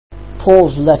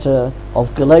Paul's letter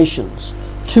of Galatians.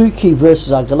 Two key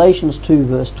verses are Galatians 2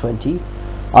 verse 20,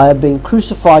 I have been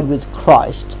crucified with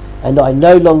Christ, and I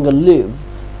no longer live,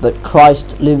 but Christ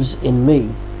lives in me.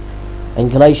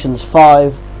 And Galatians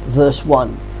 5 verse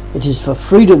 1, it is for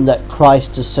freedom that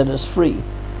Christ has set us free.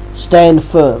 Stand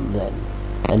firm then,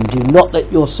 and do not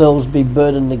let yourselves be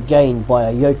burdened again by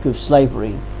a yoke of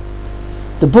slavery.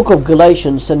 The book of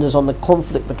Galatians centers on the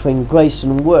conflict between grace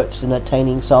and works in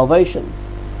attaining salvation.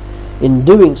 In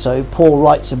doing so, Paul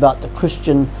writes about the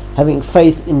Christian having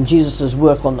faith in Jesus'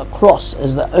 work on the cross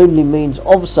as the only means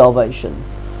of salvation,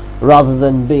 rather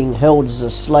than being held as a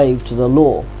slave to the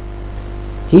law.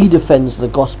 He defends the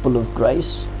gospel of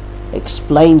grace,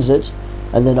 explains it,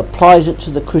 and then applies it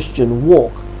to the Christian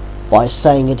walk by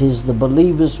saying it is the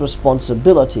believer's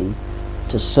responsibility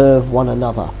to serve one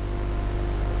another.